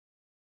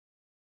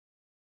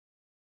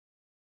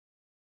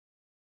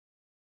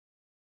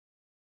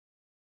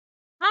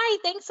Hi,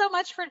 thanks so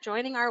much for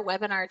joining our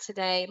webinar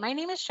today. My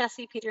name is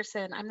Jessie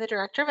Peterson. I'm the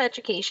Director of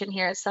Education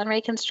here at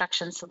SunRay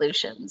Construction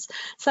Solutions.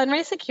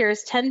 SunRay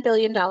secures $10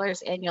 billion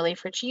annually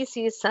for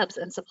GCs, subs,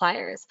 and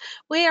suppliers.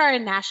 We are a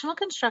national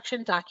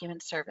construction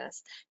document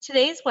service.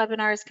 Today's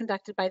webinar is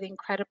conducted by the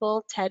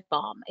incredible Ted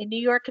Baum, a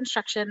New York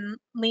construction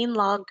lien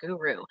law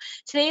guru.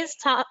 Today's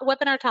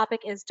webinar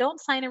topic is don't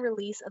sign a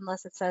release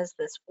unless it says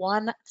this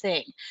one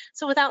thing.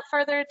 So without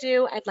further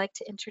ado, I'd like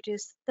to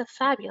introduce the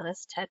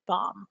fabulous Ted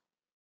Baum.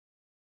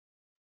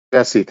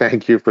 Jessie,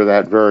 thank you for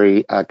that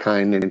very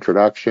kind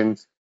introduction.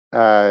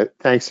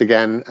 Thanks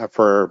again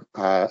for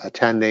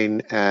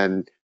attending,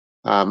 and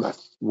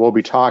we'll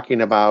be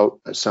talking about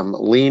some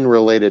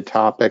lien-related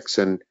topics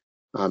and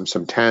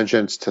some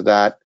tangents to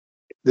that.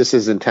 This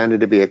is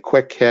intended to be a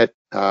quick hit,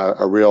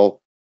 a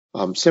real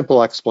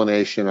simple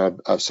explanation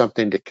of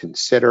something to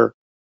consider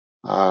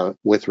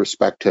with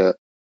respect to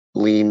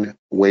lien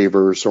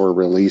waivers or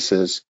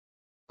releases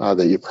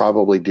that you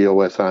probably deal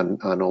with on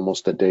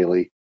almost a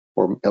daily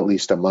or at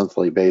least a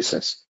monthly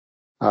basis.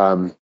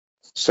 I'll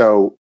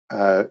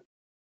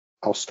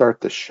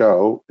start the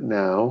show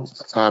now.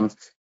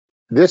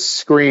 This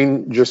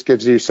screen just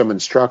gives you some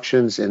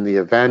instructions in the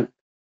event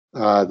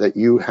that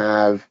you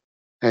have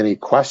any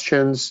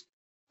questions.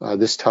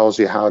 This tells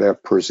you how to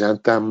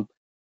present them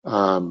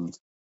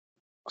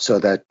so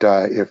that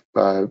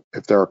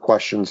if there are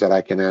questions that I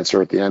can answer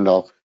at the end,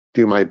 I'll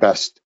do my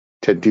best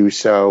to do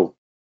so.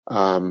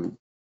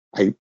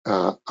 I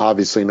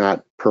obviously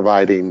not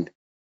providing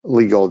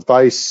legal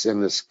advice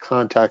in this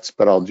context,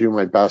 but I'll do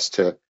my best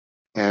to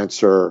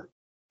answer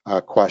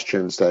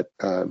questions that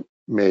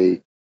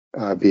may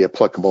be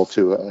applicable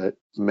to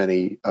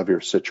many of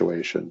your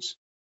situations.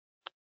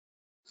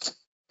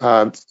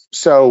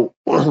 So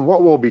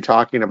what we'll be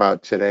talking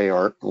about today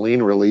are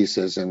lien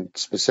releases, and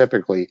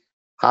specifically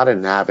how to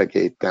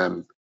navigate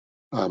them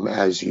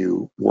as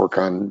you work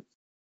on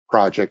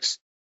projects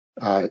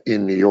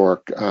in New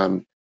York.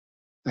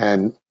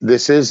 And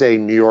this is a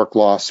New York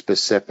law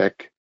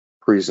specific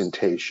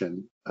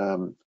presentation.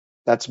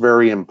 That's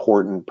very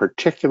important,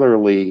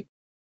 particularly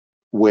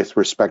with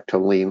respect to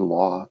lien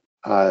law.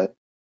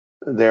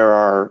 There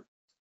are,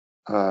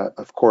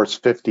 of course,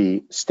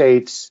 50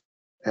 states,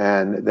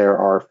 and there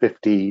are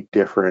 50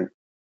 different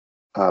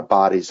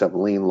bodies of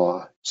lien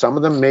law. Some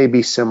of them may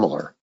be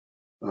similar,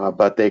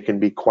 but they can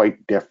be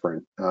quite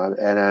different.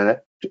 And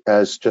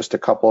as just a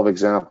couple of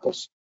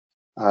examples,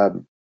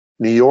 New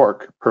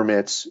York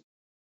permits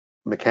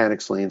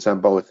mechanics liens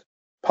on both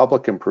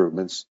public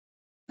improvements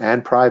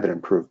and private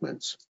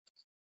improvements.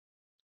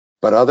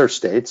 But other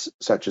states,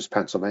 such as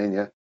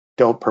Pennsylvania,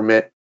 don't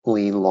permit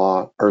lien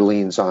law or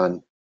liens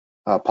on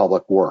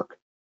public work.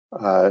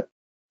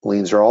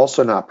 Liens are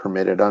also not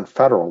permitted on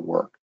federal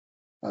work.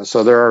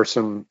 So there are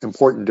some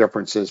important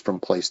differences from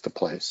place to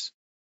place.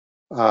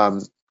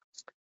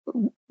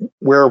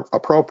 Where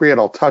appropriate,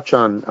 I'll touch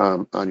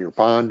on your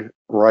bond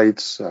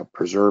rights,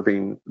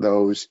 preserving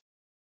those.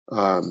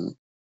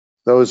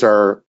 Those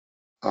are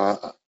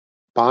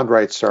bond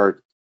rights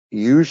are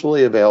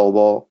usually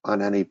available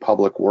on any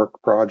public work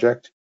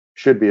project,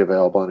 should be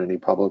available on any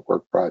public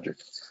work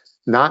project,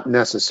 not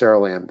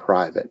necessarily on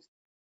private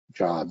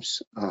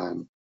jobs.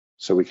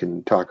 So we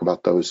can talk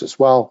about those as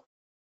well.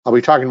 I'll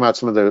be talking about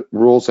some of the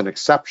rules and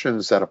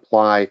exceptions that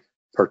apply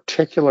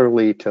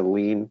particularly to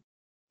lien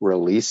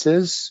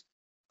releases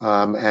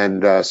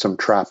and some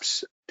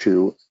traps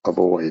to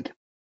avoid.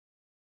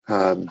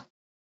 And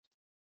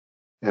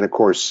of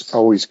course,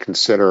 always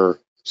consider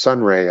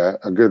SunRay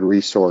a good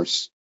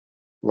resource,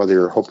 whether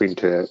you're hoping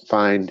to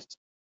find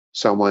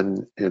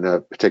someone in a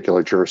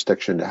particular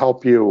jurisdiction to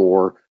help you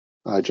or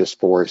just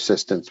for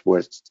assistance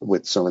with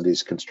some of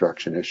these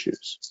construction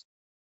issues.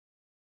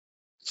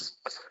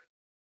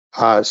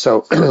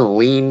 So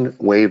lien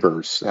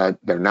waivers,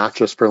 they're not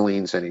just for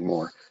liens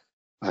anymore.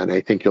 And I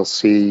think you'll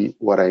see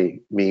what I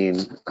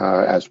mean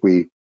as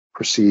we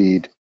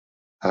proceed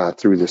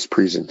through this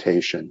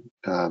presentation.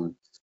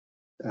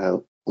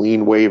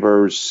 Lien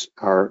waivers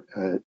are,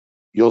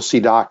 you'll see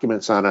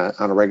documents on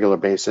a regular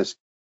basis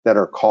that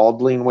are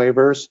called lien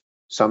waivers.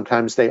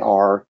 Sometimes they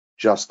are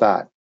just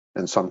that,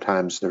 and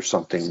sometimes there's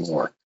something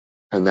more.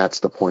 And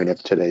that's the point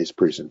of today's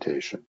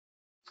presentation.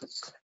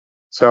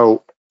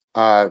 So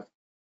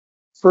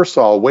first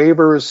of all,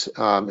 waivers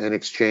in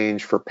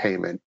exchange for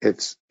payment,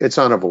 it's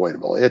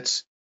unavoidable.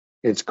 It's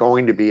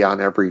going to be on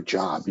every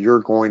job.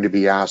 You're going to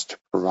be asked to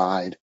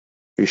provide,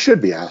 you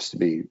should be asked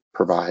to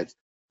provide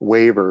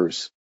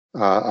waivers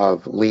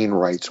of lien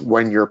rights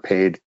when you're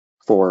paid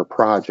for a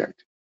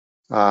project.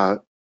 And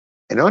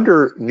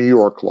under New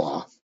York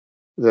law,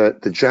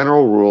 the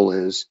general rule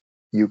is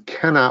you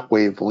cannot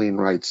waive lien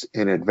rights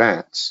in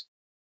advance.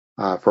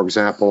 For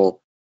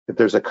example, if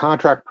there's a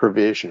contract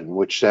provision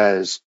which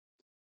says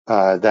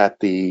that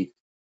the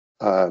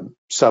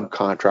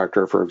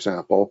subcontractor, for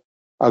example,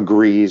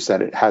 agrees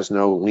that it has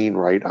no lien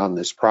right on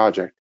this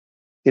project,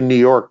 in New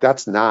York,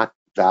 that's not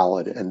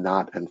valid and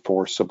not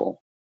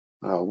enforceable,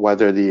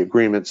 whether the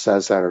agreement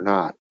says that or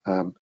not.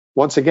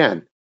 Once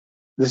again,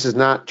 this is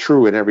not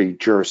true in every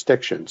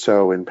jurisdiction.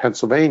 So in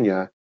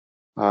Pennsylvania,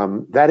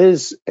 that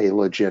is a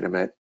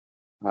legitimate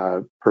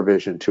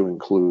provision to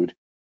include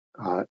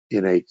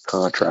in a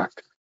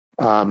contract.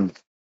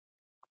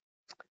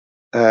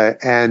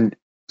 And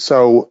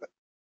so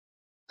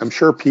I'm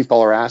sure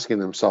people are asking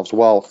themselves,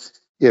 well,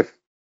 if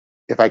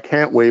I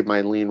can't waive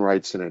my lien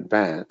rights in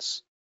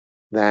advance,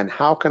 then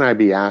how can I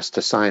be asked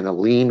to sign a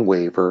lien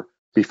waiver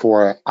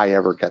before I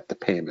ever get the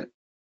payment?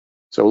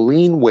 So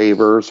lien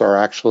waivers are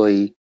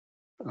actually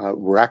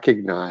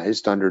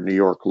recognized under New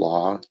York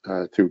law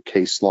through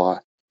case law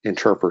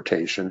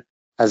interpretation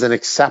as an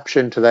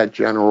exception to that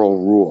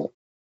general rule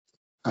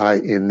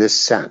in this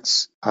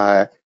sense.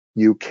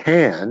 You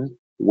can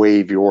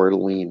waive your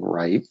lien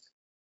right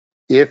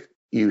if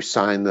you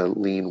sign the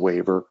lien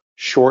waiver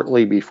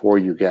shortly before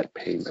you get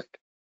payment.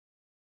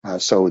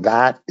 So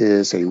that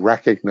is a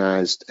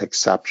recognized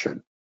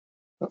exception.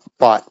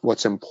 But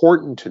what's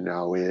important to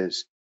know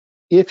is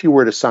if you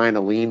were to sign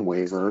a lien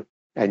waiver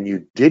and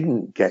you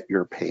didn't get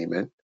your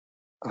payment,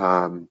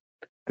 then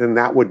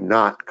that would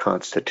not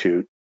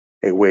constitute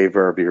a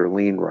waiver of your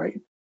lien right.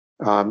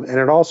 And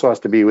it also has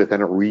to be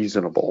within a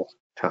reasonable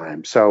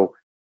time. So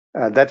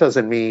that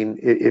doesn't mean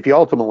if you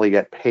ultimately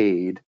get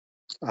paid,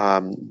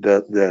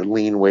 the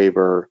lien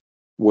waiver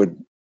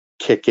would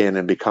kick in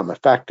and become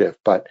effective.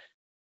 But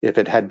if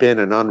it had been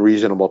an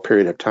unreasonable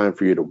period of time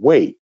for you to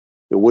wait,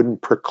 it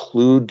wouldn't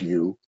preclude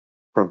you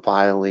from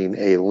filing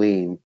a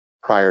lien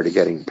prior to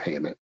getting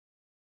payment.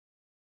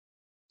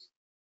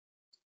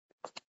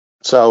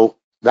 So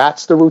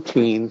that's the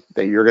routine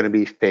that you're going to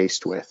be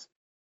faced with.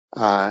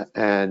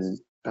 Again,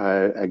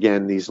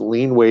 these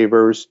lien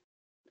waivers,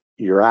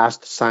 you're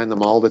asked to sign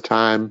them all the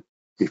time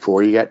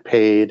before you get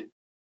paid.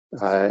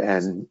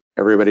 And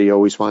everybody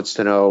always wants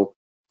to know,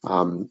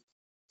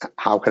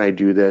 how can I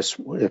do this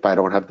if I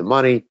don't have the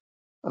money?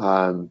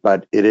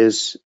 But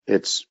it's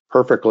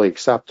perfectly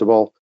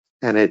acceptable,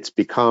 and it's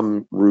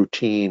become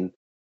routine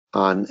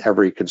on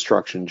every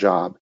construction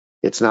job.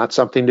 It's not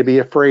something to be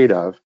afraid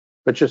of,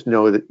 but just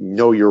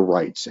know your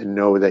rights and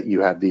know that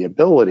you have the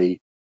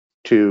ability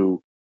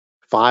to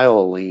file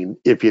a lien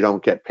if you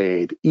don't get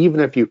paid,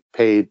 even if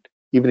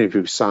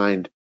you've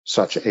signed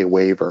such a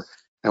waiver.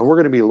 And we're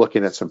going to be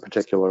looking at some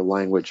particular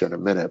language in a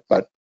minute,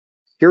 but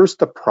here's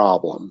the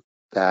problem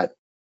that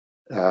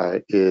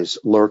is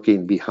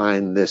lurking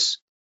behind this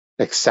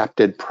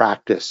accepted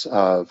practice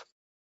of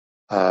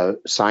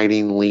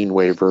signing lien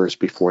waivers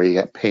before you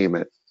get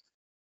payment.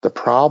 The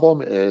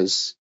problem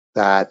is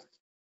that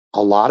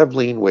a lot of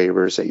lien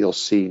waivers that you'll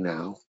see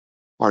now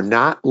are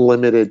not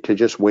limited to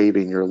just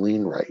waiving your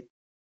lien right,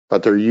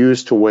 but they're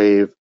used to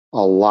waive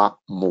a lot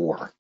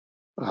more.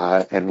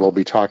 And we'll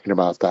be talking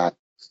about that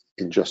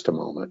in just a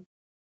moment.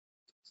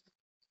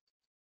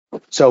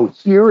 So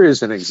here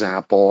is an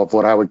example of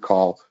what I would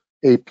call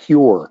a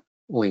pure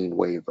lien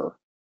waiver.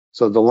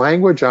 So the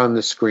language on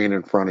the screen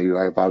in front of you,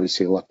 I've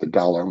obviously left the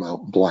dollar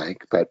amount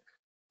blank, but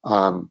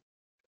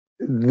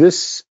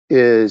this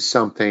is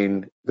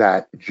something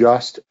that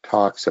just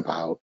talks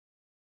about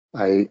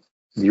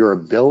your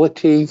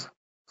ability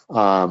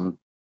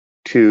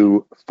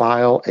to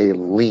file a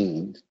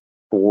lien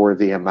for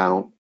the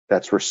amount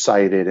that's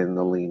recited in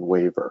the lien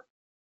waiver.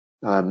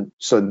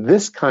 So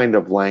this kind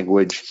of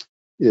language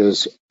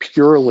is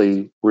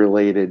purely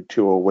related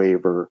to a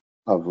waiver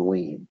of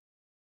lien.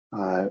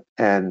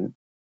 And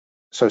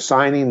so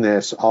signing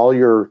this, all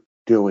you're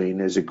doing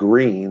is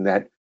agreeing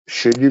that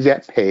should you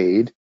get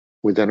paid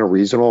within a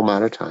reasonable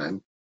amount of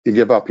time, you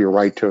give up your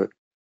right to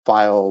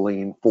file a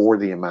lien for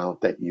the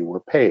amount that you were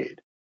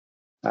paid.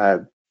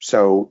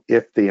 So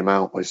if the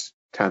amount was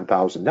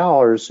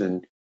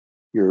 $10,000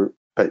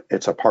 but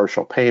it's a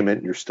partial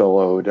payment, you're still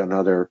owed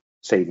another,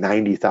 say,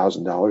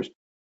 $90,000,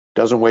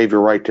 doesn't waive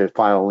your right to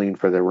file a lien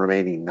for the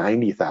remaining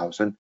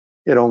 $90,000.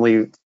 It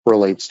only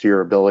relates to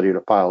your ability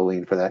to file a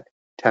lien for that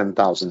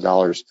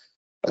 $10,000,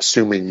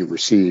 assuming you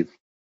receive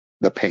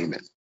the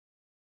payment.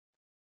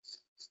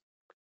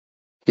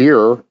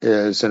 Here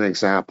is an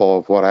example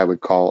of what I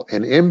would call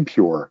an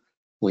impure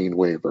lien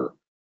waiver.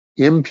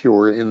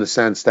 Impure in the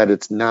sense that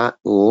it's not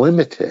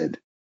limited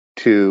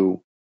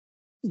to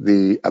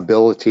the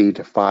ability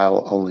to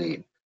file a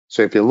lien.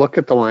 So if you look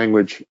at the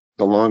language,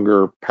 the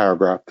longer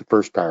paragraph, the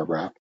first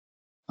paragraph,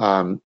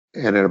 and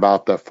at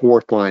about the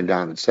fourth line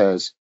down, it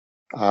says,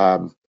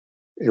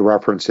 it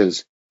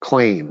references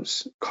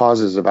claims,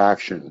 causes of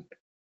action,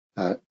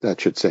 that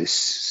should say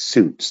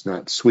suits,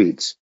 not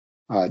suites,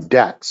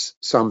 debts,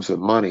 sums of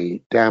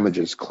money,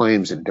 damages,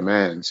 claims, and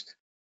demands.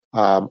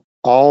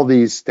 All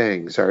these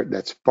things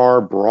that's far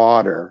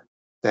broader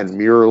than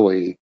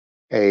merely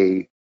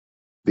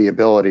the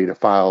ability to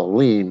file a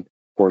lien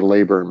for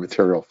labor and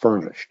material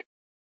furnished.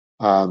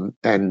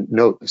 And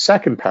note the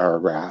second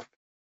paragraph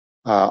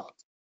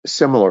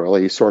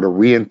similarly sort of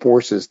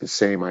reinforces the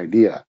same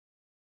idea.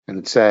 And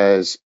it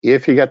says,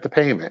 if you get the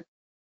payment,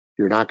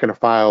 you're not going to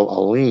file a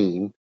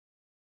lien,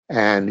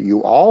 and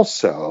you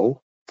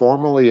also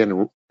formally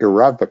and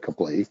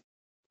irrevocably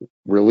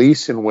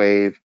release and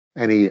waive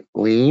any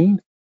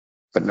lien,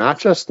 but not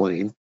just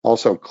lien,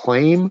 also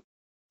claim,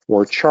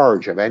 or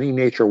charge of any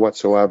nature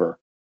whatsoever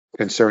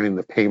concerning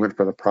the payment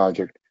for the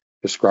project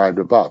described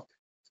above.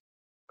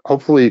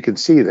 Hopefully you can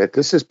see that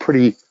this is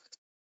pretty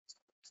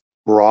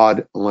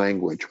broad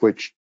language,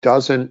 which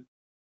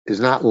is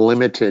not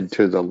limited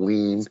to the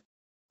lien,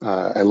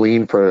 a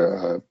lien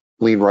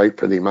right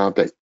for the amount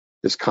that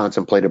is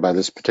contemplated by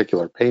this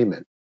particular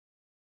payment.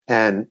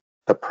 And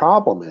the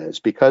problem is,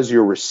 because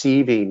you're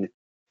receiving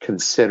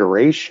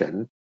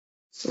consideration,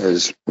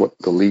 is what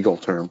the legal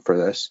term for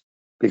this,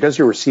 because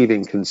you're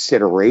receiving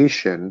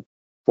consideration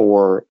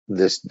for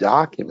this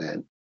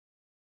document,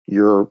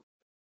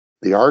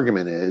 the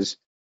argument is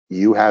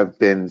you have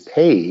been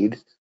paid.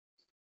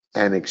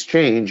 In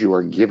exchange, you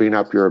are giving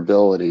up your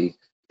ability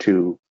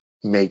to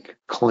make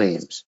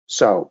claims.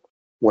 So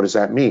what does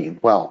that mean?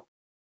 Well,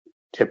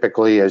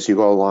 typically as you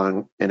go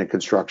along in a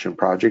construction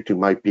project, you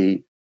might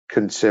be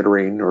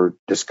considering or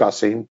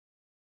discussing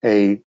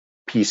a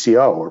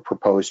PCO or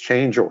proposed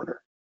change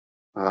order.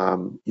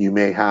 You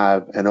may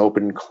have an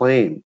open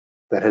claim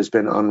that has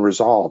been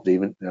unresolved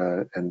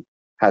and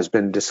has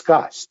been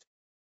discussed.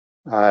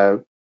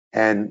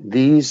 And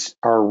these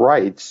are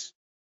rights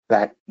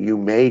that you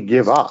may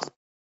give up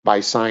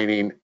by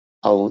signing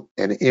an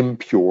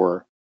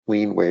impure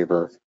lien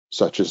waiver,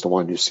 such as the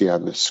one you see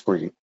on this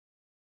screen.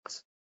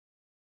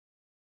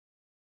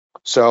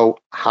 So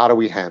how do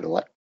we handle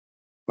it?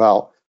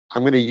 Well,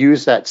 I'm going to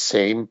use that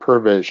same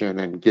provision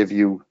and give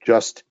you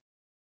just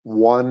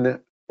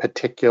one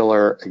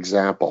particular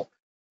example.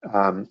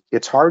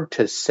 It's hard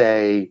to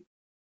say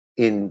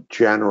in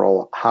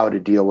general how to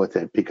deal with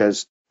it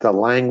because the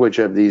language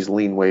of these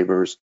lien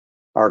waivers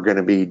are going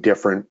to be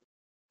different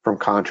from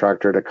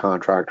contractor to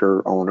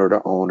contractor, owner to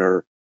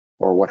owner,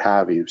 or what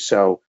have you.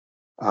 So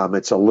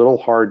it's a little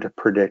hard to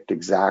predict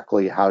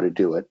exactly how to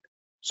do it.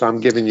 So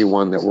I'm giving you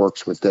one that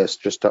works with this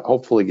just to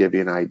hopefully give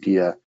you an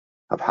idea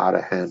of how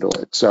to handle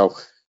it. So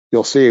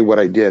you'll see what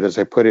I did is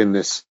I put in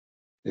this,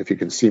 if you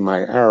can see my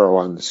arrow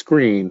on the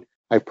screen,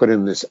 I put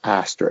in this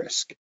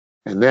asterisk.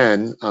 And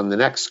then on the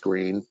next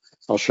screen,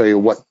 I'll show you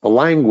what the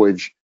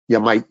language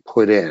you might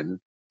put in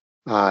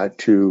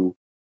to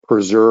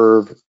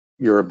preserve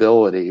your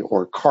ability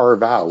or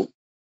carve out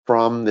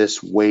from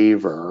this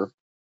waiver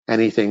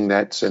anything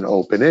that's an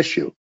open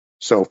issue.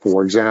 So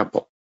for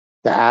example,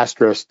 the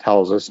asterisk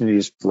tells us, and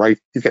you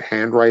could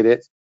handwrite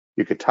it,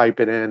 you could type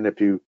it in if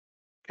you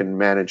can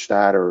manage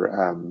that,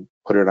 or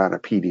put it on a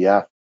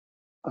PDF,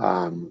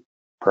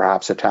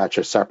 perhaps attach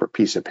a separate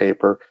piece of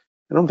paper.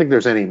 I don't think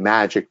there's any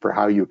magic for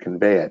how you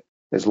convey it,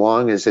 as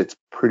long as it's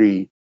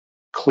pretty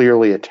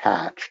clearly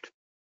attached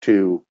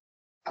to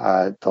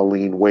the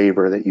lien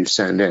waiver that you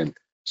send in.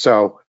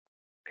 So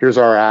here's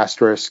our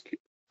asterisk.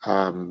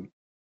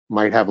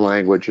 Might have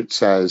language. It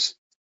says,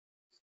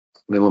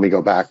 let me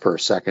go back for a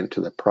second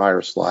to the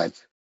prior slide.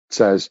 It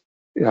says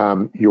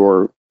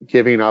you're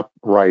giving up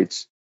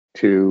rights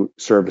to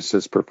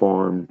services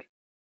performed,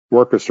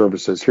 work or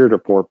services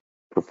heretofore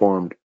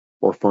performed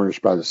or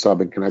furnished by the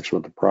sub in connection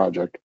with the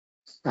project,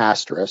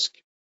 asterisk.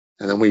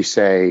 And then we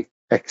say,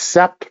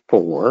 except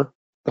for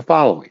the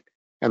following.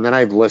 And then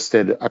I've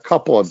listed a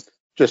couple of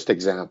just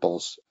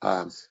examples.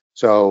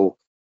 So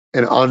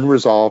an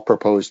unresolved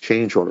proposed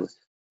change order.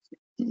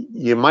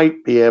 You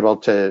might be able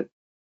to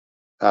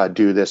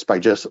do this by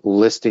just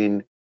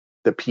listing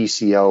the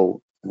PCO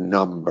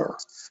number.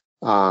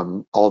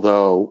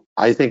 Although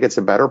I think it's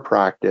a better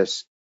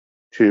practice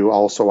to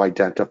also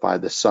identify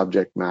the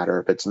subject matter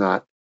if it's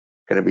not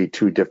going to be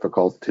too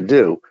difficult to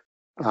do.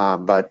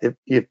 But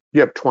if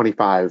you have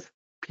 25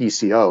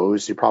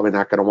 PCOs, you're probably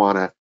not going to want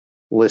to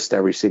list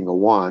every single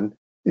one.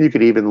 You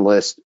could even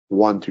list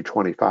 1 through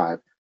 25.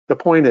 The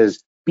point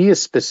is, be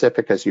as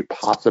specific as you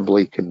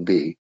possibly can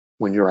be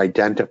when you're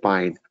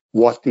identifying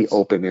what the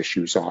open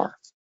issues are.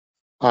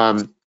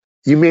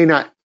 You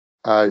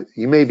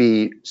may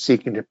be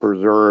seeking to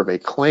preserve a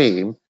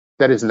claim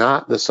that is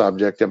not the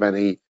subject of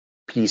any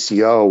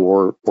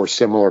PCO or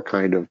similar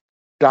kind of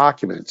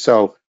document.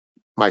 So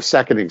my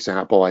second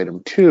example,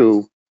 item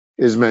 2,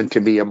 is meant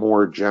to be a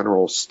more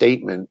general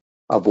statement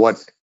of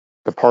what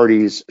the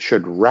parties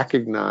should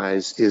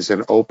recognize is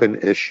an open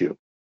issue.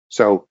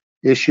 So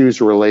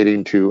issues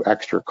relating to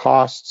extra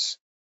costs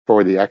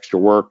for the extra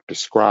work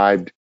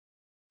described,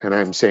 and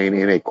I'm saying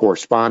in a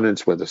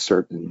correspondence with a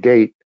certain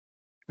date,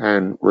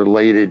 and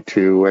related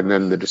to, and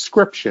then the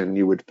description,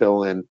 you would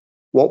fill in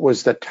what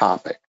was the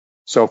topic.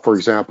 So for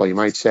example, you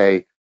might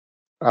say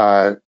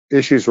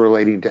issues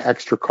relating to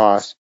extra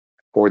costs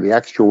for the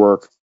extra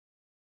work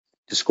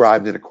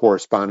described in a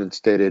correspondence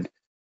dated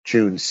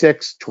June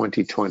 6,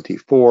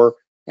 2024,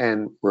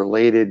 and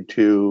related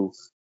to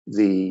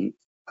the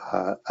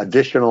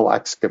additional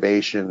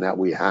excavation that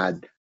we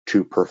had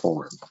to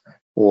perform,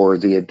 or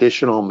the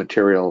additional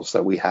materials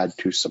that we had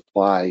to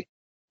supply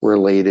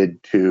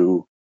related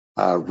to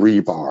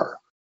rebar,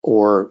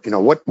 or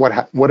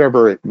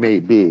whatever it may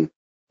be.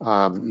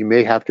 You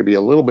may have to be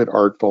a little bit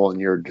artful in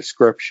your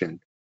description,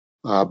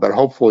 but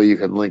hopefully you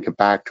can link it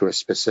back to a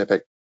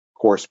specific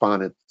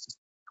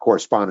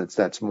correspondence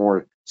that's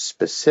more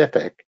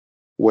specific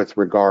with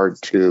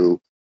regard to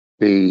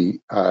the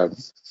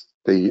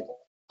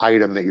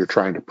item that you're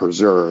trying to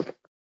preserve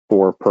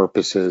for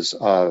purposes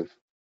of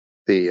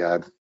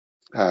the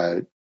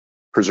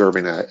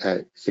preserving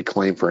a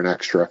claim for an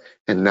extra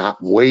and not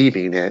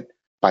waiving it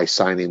by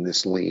signing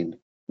this lien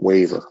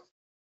waiver.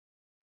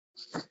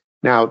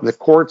 Now, the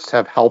courts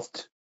have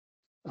helped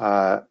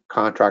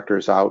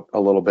contractors out a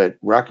little bit,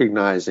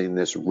 recognizing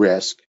this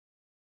risk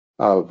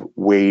of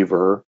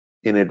waiver,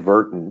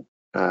 inadvertent,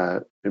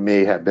 it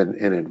may have been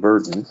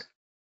inadvertent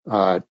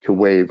to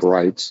waive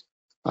rights.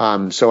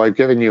 So I've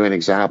given you an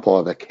example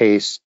of a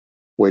case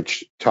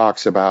which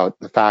talks about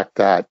the fact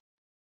that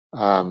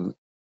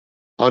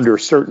under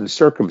certain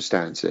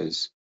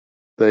circumstances,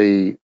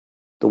 the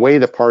way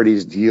the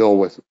parties deal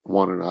with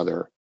one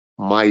another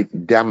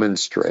might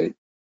demonstrate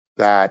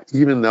that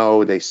even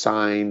though they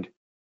signed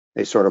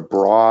a sort of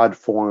broad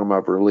form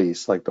of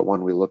release, like the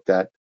one we looked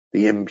at,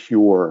 the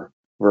impure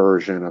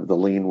version of the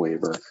lien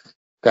waiver,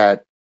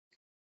 that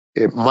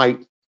you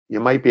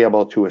might be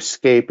able to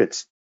escape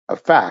its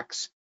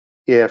effects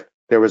if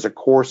there was a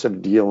course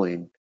of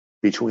dealing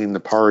between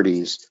the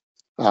parties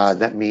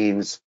that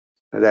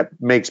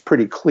makes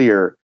pretty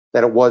clear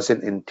that it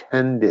wasn't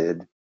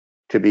intended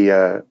to be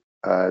there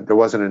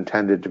wasn't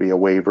intended to be a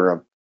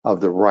waiver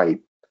of the right.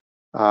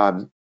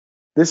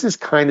 This is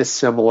kind of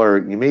similar.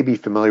 You may be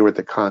familiar with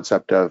the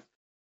concept of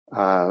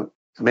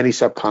many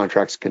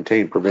subcontracts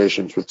contain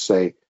provisions which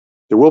say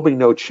there will be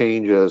no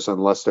changes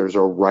unless there's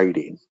a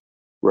writing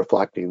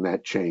reflecting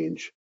that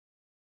change,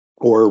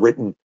 or a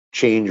written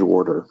change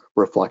order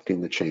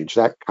reflecting the change,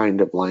 that kind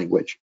of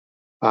language.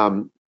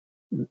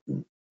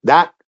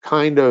 That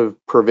kind of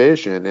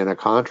provision in a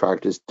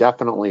contract is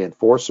definitely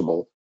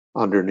enforceable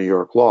under New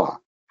York law.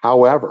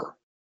 However,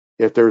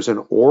 if there's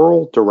an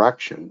oral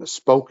direction, a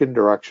spoken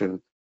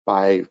direction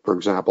by, for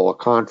example, a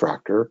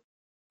contractor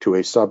to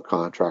a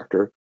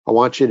subcontractor, I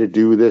want you to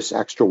do this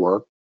extra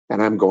work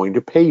and I'm going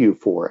to pay you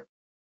for it.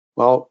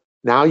 Well,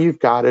 now you've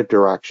got a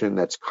direction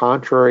that's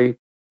contrary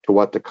to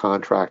what the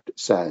contract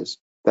says,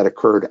 that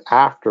occurred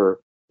after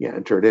you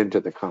entered into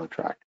the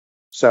contract.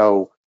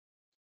 So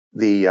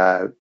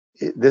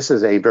this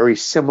is a very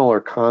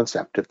similar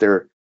concept. If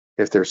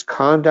there's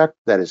conduct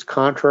that is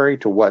contrary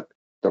to what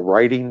the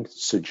writing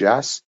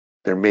suggests,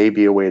 there may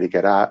be a way to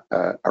get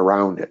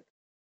around it.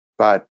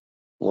 But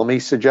let me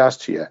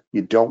suggest to you,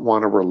 you don't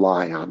want to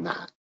rely on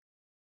that.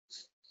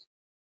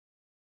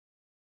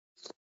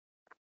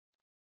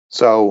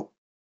 So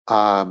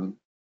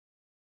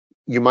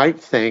you might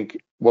think,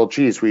 well,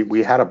 geez,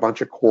 we had a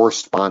bunch of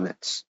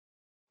correspondence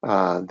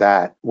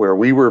where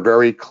we were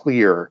very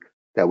clear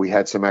that we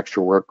had some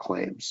extra work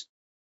claims.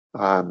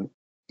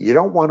 You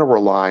don't want to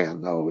rely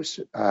on those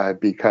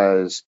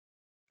because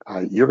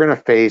you're going to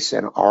face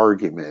an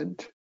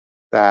argument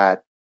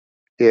that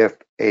if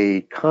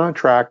a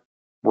contract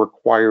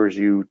requires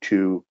you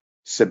to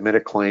submit a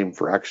claim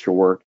for extra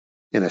work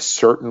in a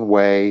certain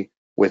way,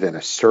 within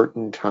a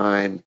certain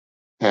time,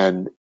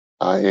 and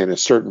in a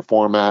certain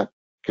format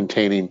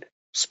containing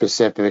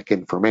specific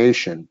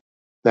information,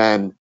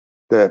 then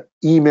the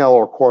email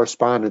or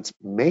correspondence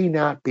may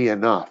not be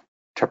enough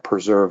to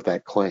preserve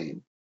that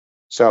claim.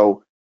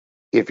 So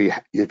if you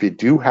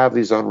do have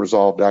these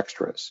unresolved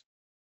extras,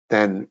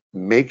 then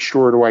make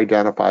sure to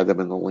identify them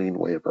in the lien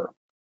waiver.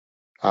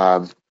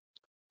 And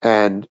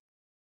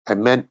I've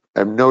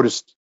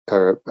noticed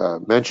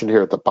mentioned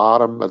here at the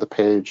bottom of the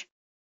page,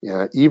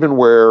 even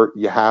where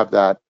you have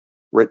that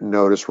written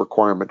notice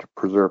requirement to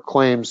preserve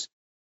claims,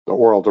 the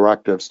oral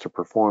directives to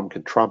perform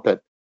can trump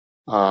it,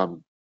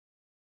 and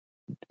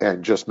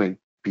just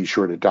be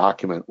sure to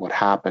document what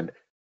happened.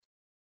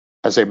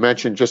 As I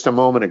mentioned just a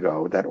moment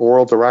ago, that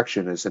oral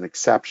direction is an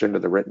exception to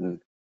the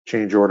written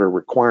change order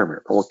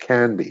requirement, or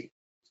can be,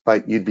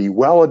 but you'd be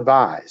well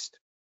advised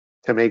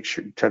to make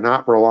sure to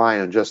not rely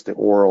on just the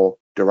oral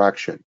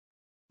direction.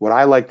 What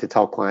I like to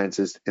tell clients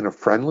is, in a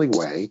friendly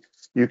way,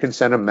 you can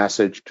send a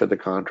message to the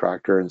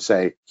contractor and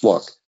say,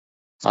 look,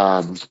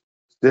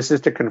 this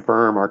is to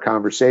confirm our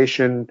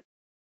conversation.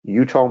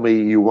 You told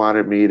me you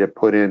wanted me to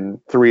put in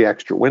 3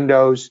 extra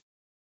windows.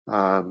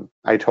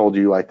 I told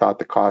you I thought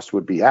the cost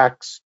would be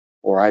X,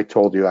 or I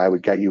told you I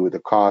would get you with the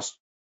cost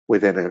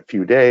within a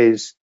few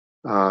days,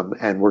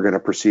 and we're going to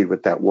proceed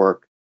with that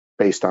work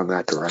based on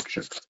that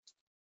direction.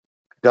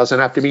 It doesn't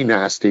have to be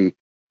nasty,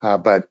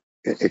 but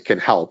it can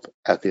help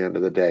at the end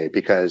of the day,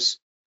 because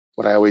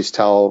what I always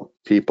tell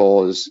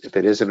people is, if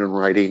it isn't in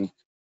writing,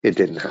 it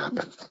didn't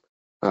happen.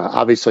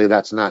 Obviously,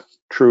 that's not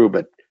true,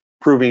 but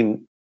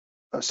proving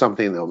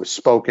something that was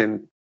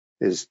spoken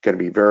is going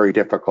to be very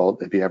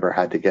difficult if you ever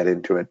had to get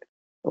into it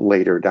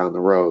later down the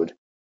road.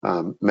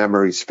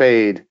 Memories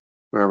fade,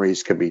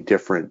 memories can be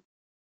different.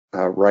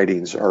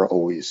 Writings are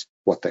always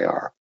what they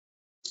are.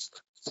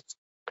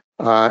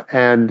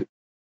 And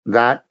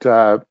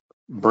that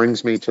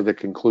brings me to the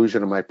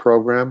conclusion of my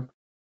program.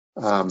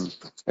 I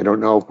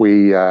don't know if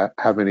we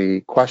have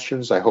any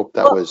questions. I hope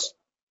that was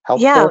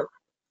helpful. Yeah.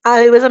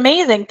 It was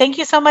amazing. Thank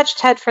you so much,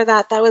 Ted, for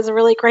that. That was a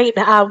really great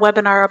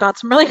webinar about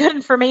some really good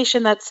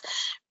information that's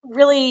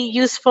really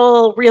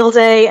useful, real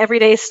day,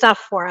 everyday stuff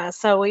for us.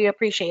 So we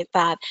appreciate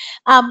that.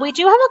 We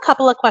do have a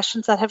couple of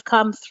questions that have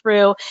come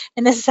through,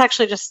 and this is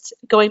actually just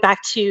going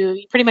back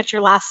to pretty much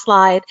your last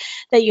slide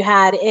that you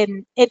had.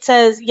 And it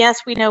says,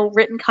 yes, we know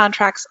written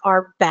contracts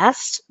are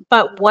best,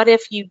 but what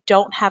if you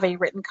don't have a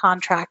written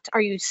contract?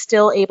 Are you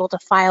still able to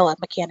file a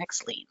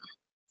mechanics lien?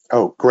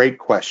 Oh, great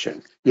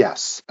question.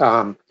 Yes.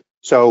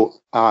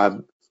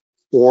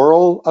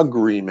 Oral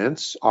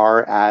agreements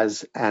are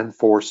as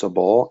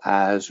enforceable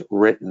as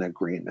written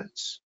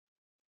agreements.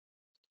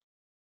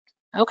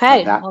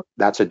 Okay.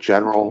 That's a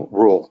general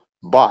rule.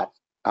 But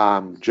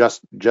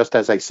just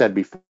as I said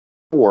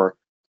before,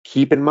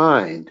 keep in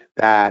mind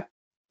that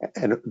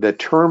the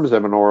terms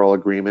of an oral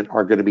agreement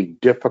are going to be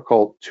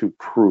difficult to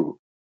prove.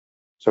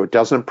 So it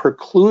doesn't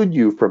preclude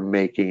you from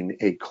making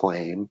a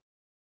claim,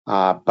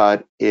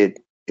 but it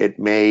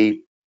may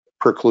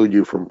preclude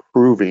you from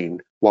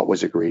proving what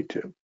was agreed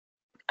to.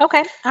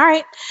 Okay. All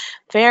right.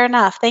 Fair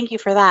enough. Thank you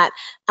for that.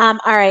 All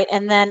right.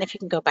 And then if you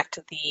can go back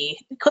to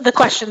the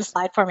question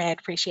slide for me, I'd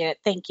appreciate it.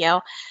 Thank you.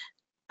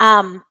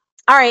 All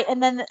right.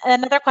 And then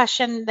another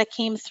question that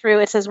came through,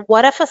 it says,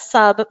 what if a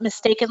sub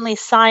mistakenly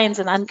signs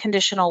an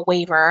unconditional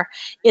waiver?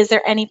 Is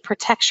there any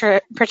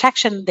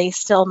protection they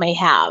still may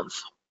have?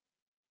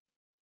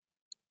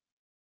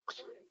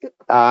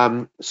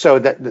 So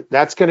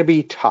that's going to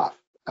be tough.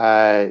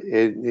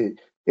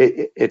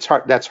 It's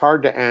hard. That's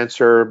hard to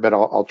answer, but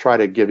I'll try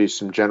to give you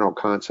some general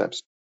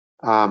concepts.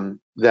 A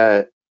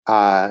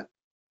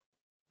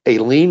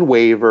lien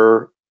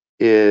waiver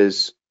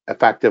is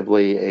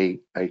effectively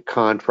a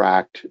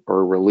contract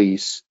or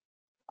release,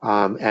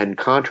 and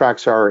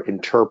contracts are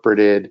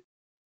interpreted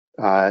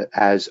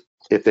as,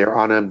 if they're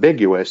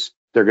unambiguous,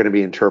 they're going to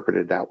be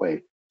interpreted that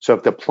way. So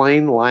if the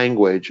plain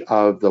language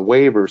of the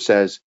waiver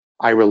says,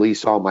 I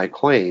release all my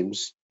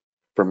claims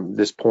from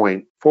this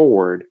point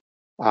forward,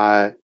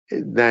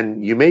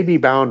 then you may be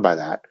bound by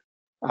that.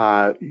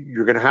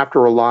 You're going to have to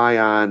rely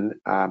on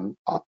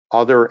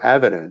other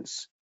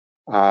evidence,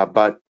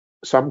 but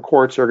some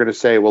courts are going to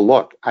say, well,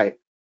 look, I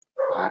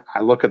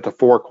look at the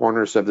four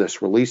corners of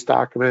this release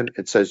document.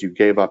 It says you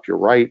gave up your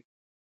right.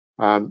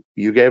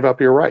 You gave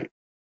up your right.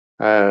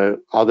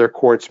 Other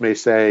courts may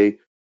say,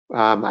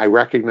 I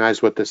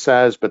recognize what this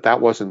says, but that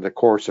wasn't the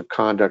course of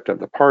conduct of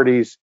the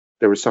parties.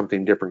 There was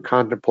something different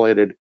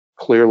contemplated.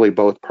 Clearly,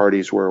 both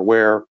parties were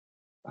aware.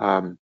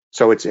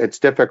 So it's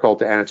difficult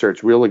to answer.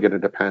 It's really going to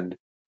depend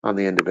on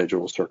the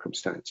individual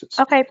circumstances.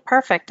 Okay,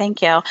 perfect.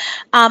 Thank you.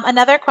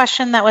 Another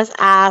question that was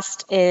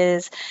asked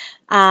is,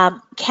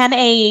 can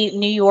a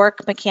New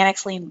York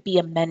mechanics lien be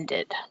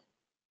amended?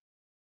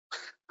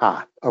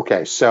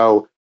 Okay.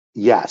 So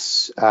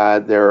yes,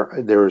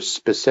 there are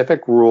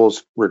specific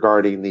rules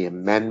regarding the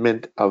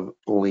amendment of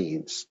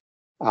liens.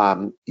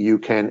 You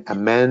can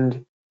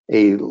amend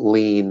a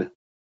lien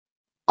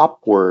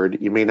upward.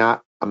 You may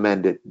not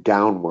amend it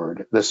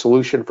downward. The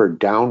solution for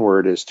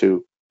downward is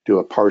to do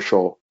a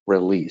partial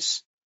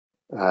release.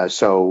 And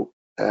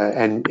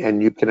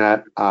you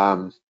cannot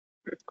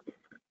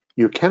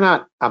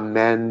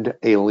amend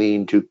a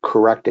lien to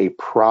correct a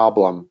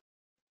problem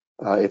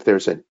if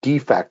there's a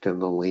defect in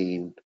the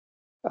lien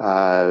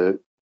other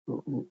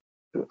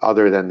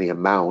than the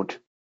amount.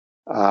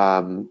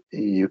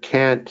 You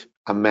can't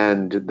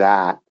amend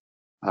that,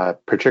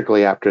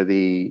 particularly after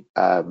the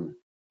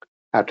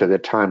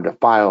time to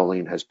file a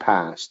lien has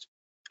passed.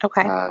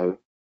 Okay.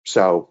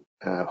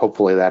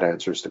 Hopefully that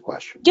answers the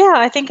question. Yeah,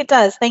 I think it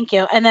does. Thank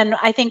you. And then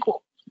I think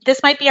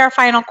this might be our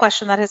final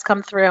question that has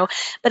come through,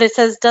 but it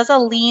says, does a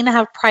lien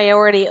have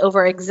priority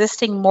over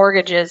existing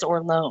mortgages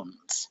or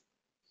loans?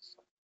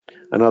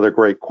 Another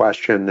great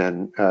question,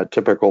 and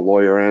typical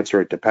lawyer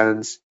answer, it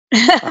depends.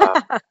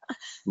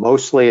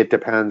 Mostly it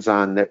depends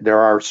on that. There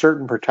are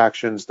certain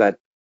protections that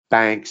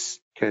banks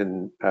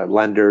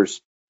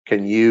lenders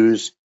can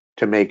use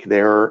to make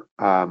their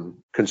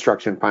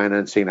construction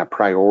financing a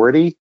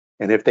priority.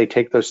 And if they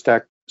take those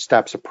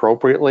steps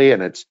appropriately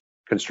and it's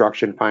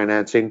construction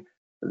financing,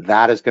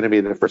 that is going to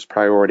be the first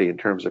priority in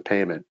terms of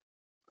payment.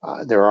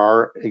 There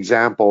are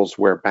examples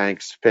where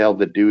banks fail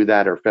to do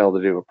that or fail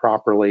to do it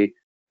properly,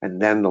 and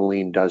then the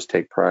lien does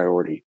take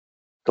priority.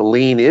 The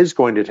lien is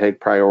going to take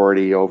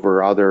priority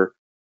over other,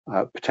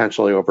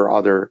 potentially over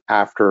other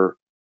after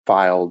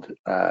filed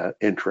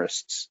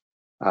interests.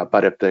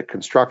 But if the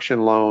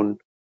construction loan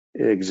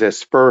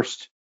exists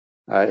first,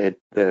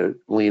 the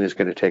lien is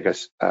going to take a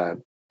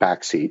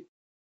backseat.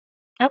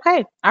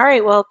 Okay. All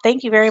right. Well,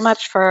 thank you very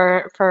much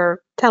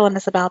for telling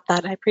us about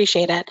that. I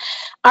appreciate it.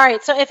 All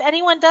right. So if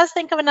anyone does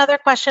think of another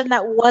question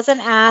that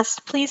wasn't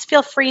asked, please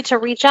feel free to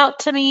reach out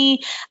to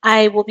me.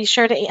 I will be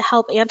sure to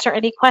help answer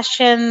any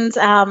questions,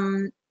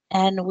 and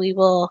we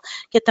will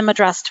get them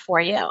addressed for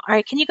you. All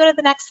right. Can you go to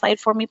the next slide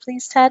for me,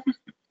 please, Ted?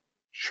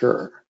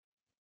 Sure.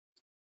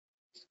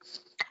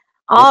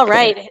 All Okay.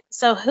 right.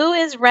 So who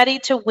is ready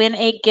to win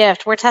a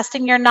gift? We're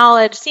testing your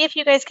knowledge. See if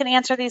you guys can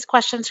answer these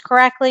questions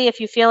correctly. If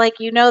you feel like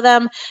you know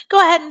them, go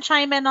ahead and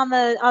chime in on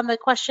the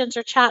questions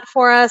or chat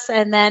for us,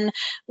 and then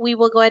we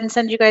will go ahead and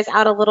send you guys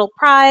out a little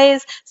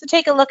prize. So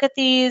take a look at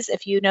these.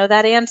 If you know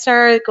that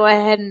answer, go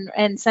ahead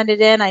and send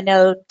it in. I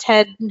know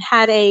Ted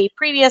had a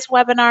previous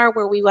webinar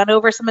where we went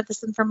over some of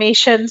this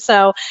information,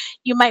 so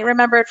you might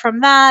remember it from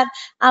that.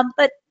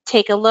 But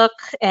take a look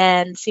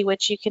and see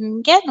what you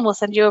can get, and we'll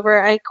send you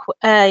over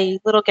a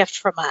little gift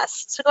from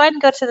us. So go ahead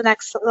and go to the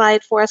next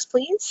slide for us,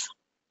 please.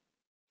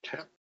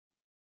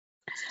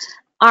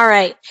 All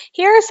right,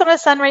 here are some of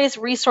SunRay's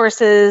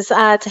resources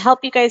to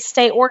help you guys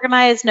stay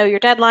organized, know your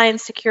deadlines,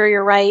 secure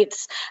your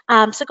rights.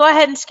 So go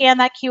ahead and scan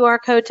that QR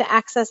code to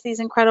access these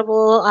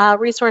incredible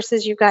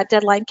resources. You've got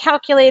deadline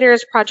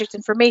calculators, project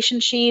information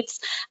sheets,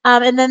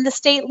 and then the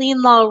state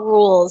lien law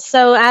rules.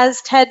 So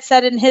as Ted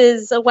said in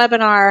his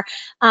webinar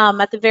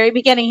at the very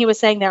beginning, he was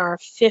saying there are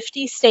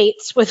 50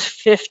 states with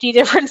 50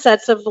 different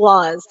sets of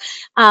laws.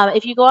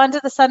 If you go onto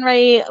the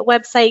SunRay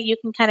website, you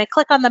can kind of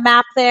click on the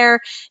map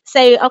there,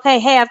 say, okay,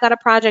 hey, I've got a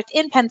project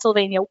in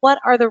Pennsylvania. What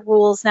are the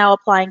rules now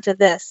applying to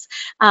this?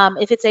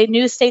 If it's a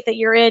new state that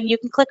you're in, you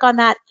can click on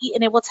that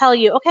and it will tell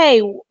you,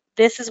 okay,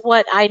 this is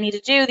what I need to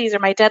do. These are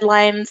my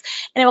deadlines,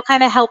 and it will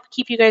kind of help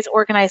keep you guys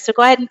organized. So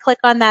go ahead and click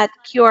on that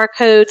QR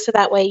code so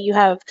that way you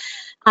have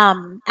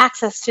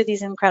access to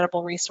these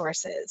incredible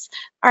resources.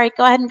 All right,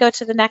 go ahead and go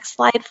to the next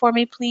slide for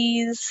me,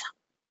 please.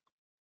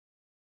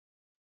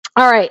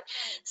 All right,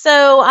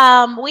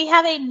 so we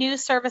have a new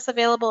service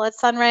available at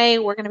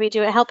SunRay. We're going to be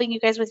helping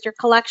you guys with your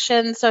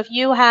collections. So if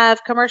you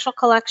have commercial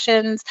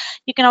collections,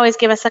 you can always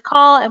give us a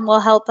call, and we'll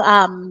help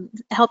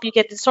you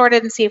get it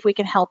sorted and see if we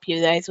can help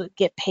you guys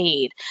get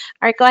paid.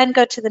 All right, go ahead and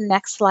go to the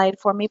next slide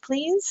for me,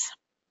 please.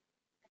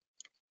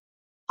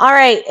 All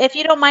right, if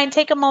you don't mind,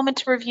 take a moment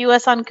to review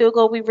us on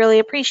Google. We really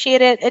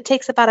appreciate it. It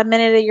takes about a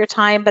minute of your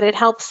time, but it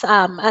helps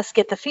us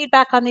get the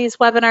feedback on these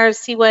webinars,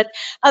 see what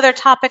other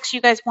topics you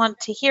guys want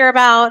to hear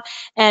about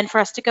and for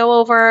us to go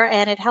over,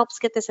 and it helps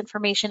get this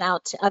information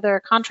out to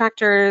other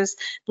contractors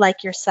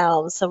like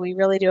yourselves. So we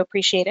really do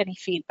appreciate any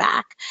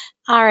feedback.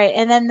 All right,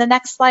 and then the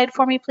next slide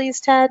for me, please,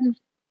 Ted.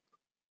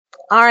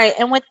 All right,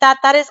 and with that,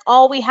 that is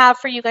all we have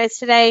for you guys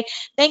today.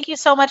 Thank you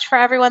so much for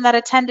everyone that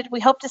attended. We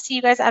hope to see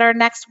you guys at our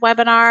next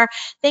webinar.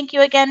 Thank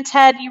you again,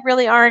 Ted. You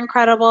really are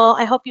incredible.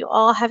 I hope you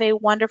all have a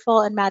wonderful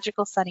and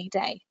magical sunny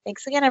day.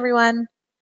 Thanks again, everyone.